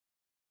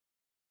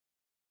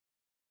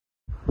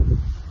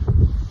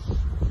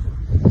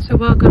So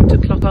welcome to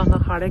Clochán na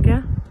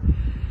Harige,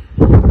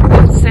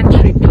 a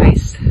century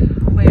place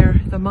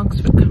where the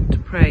monks would come to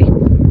pray.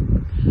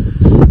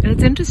 And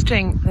it's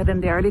interesting that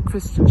in the early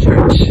Christian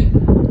church,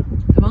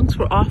 the monks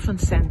were often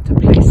sent to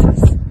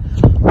places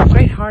of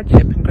great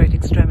hardship and great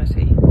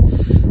extremity.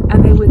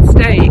 And they would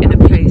stay in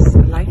a place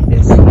like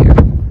this here.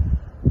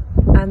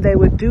 And they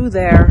would do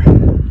their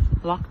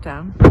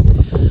lockdown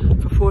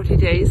for 40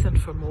 days and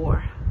for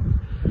more.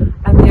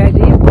 And the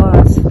idea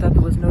was that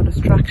there was no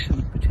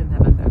distraction between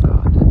them and their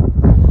God.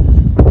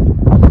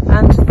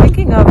 And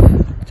thinking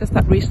of just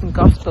that recent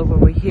gospel where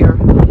we hear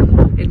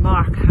in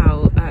Mark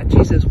how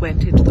Jesus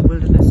went into the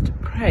wilderness to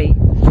pray,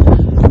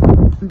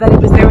 that he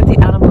was there with the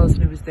animals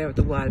and he was there with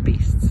the wild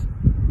beasts.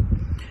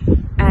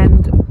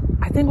 And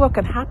I think what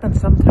can happen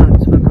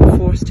sometimes when we're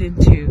forced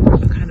into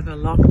a kind of a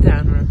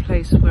lockdown or a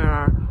place where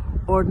our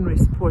ordinary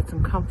supports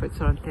and comforts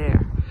aren't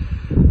there,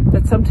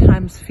 that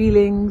sometimes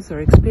feelings or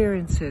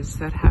experiences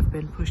that have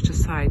been pushed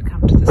aside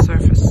come to the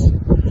surface.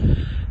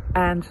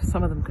 And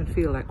some of them can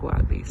feel like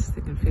wild beasts, they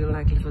can feel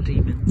like little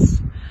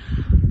demons.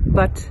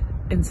 But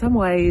in some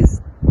ways,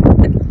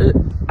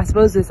 I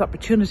suppose this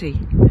opportunity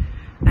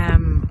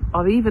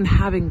of even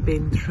having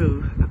been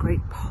through a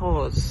great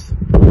pause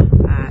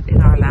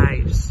in our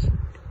lives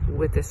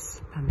with this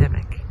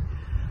pandemic,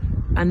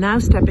 and now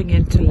stepping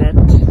into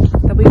Lent,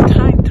 that we have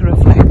time to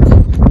reflect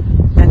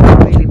and to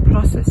really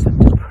process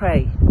and to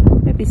pray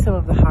maybe some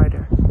of the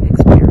harder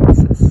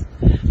experiences.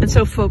 And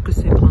so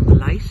focusing on the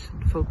light,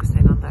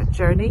 focusing on that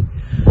journey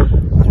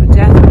through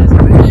death and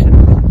resurrection,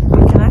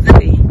 we can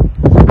actually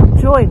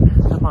join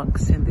the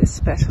monks in this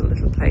special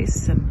little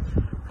place. And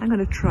I'm going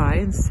to try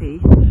and see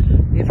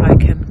if I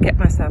can get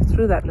myself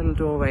through that little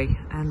doorway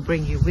and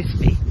bring you with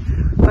me.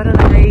 What an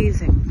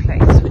amazing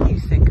place when you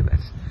think of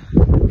it.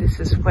 This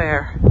is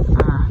where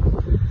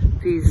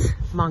these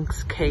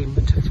monks came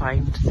to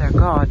find their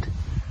God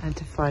and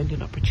to find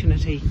an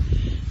opportunity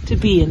to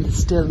be in the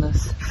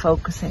stillness,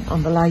 focusing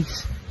on the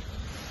light.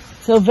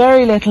 So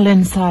very little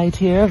inside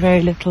here,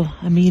 very little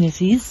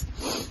amenities.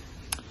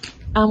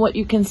 And what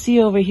you can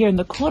see over here in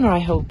the corner, I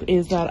hope,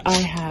 is that I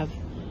have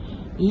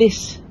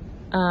lit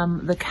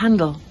the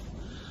candle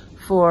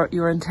for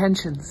your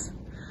intentions.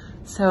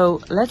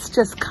 So let's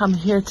just come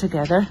here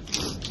together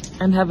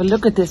and have a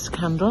look at this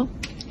candle.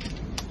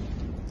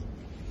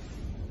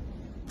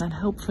 And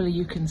hopefully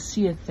you can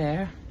see it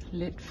there,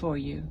 lit for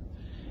you,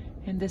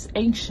 in this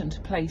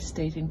ancient place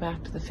dating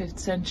back to the 5th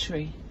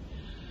century.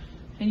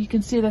 And you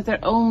can see that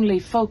their only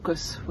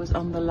focus was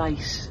on the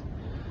light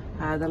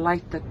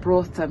that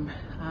brought them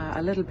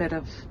a little bit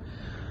of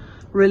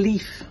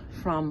relief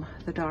from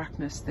the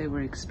darkness they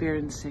were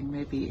experiencing,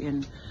 maybe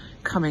in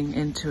coming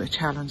into a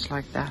challenge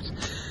like that.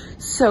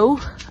 So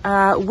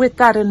with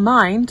that in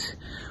mind,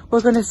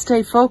 we're going to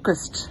stay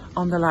focused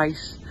on the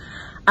light.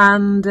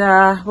 And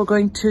we're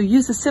going to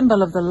use the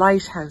symbol of the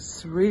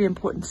lighthouse, a really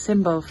important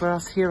symbol for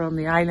us here on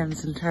the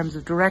islands in terms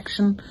of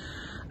direction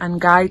and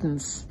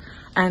guidance,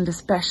 and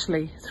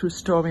especially through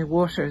stormy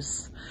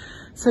waters.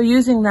 So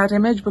using that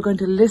image, we're going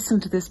to listen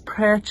to this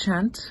prayer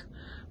chant,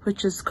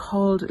 which is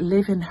called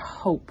Live in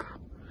Hope,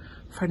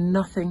 for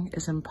nothing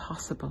is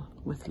impossible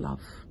with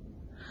love.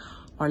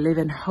 Or live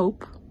in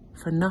hope,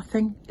 for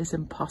nothing is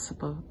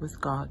impossible with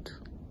God.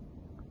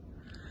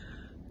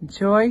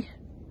 Enjoy,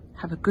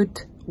 have a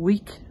good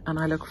week, and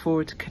I look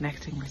forward to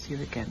connecting with you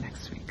again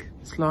next week.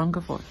 Slán go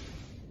bhfuil.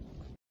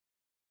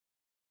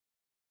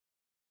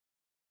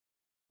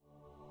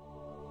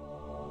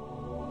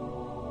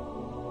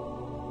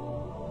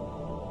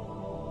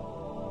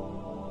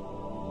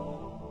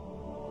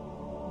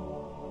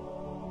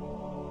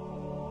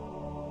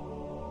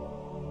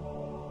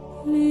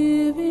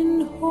 Live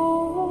in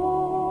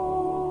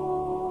hope,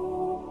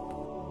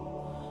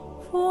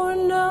 for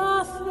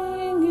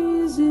nothing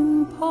is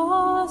impossible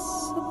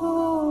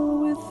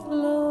with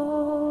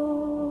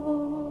love.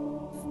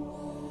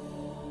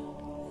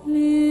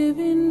 Live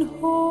in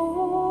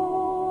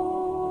hope,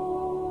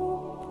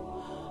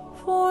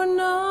 for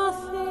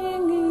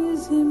nothing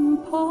is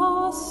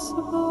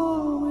impossible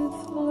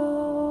with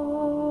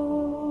love.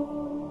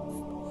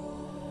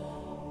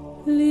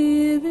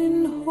 Live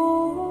in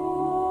hope,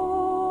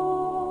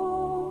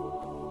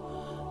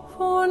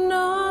 for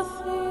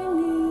nothing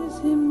is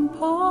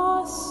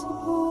impossible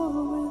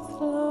with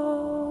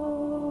love.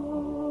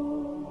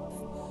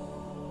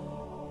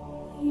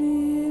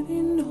 Live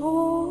in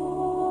hope,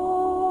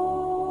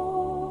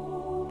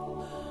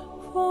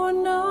 for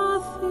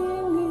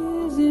nothing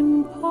is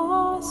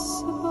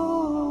impossible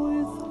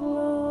with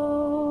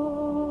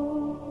love.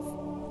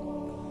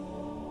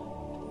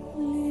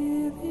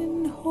 Live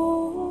in hope,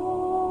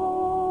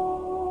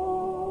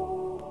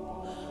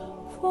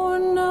 for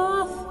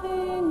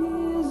nothing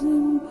is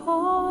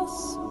impossible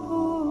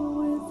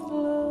with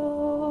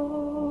love.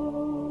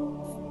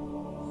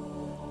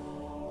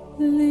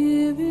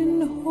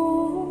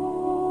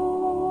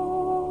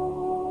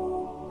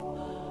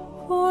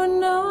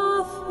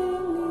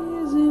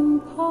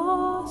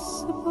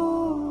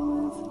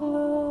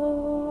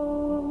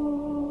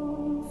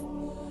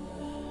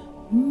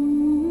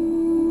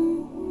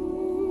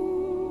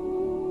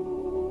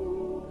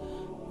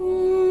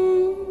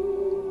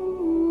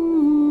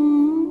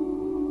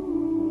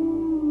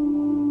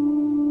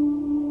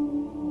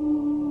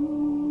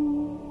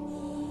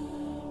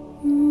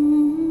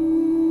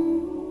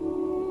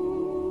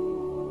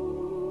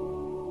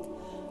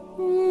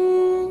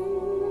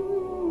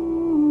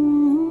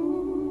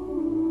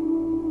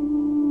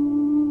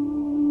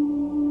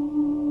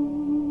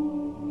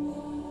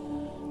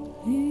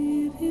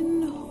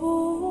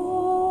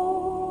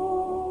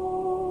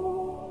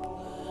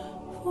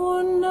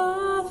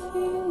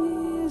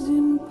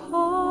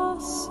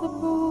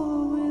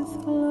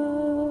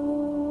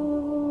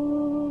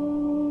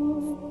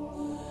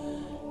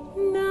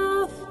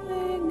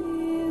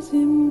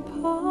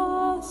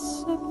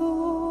 impossible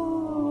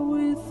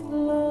with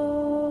love.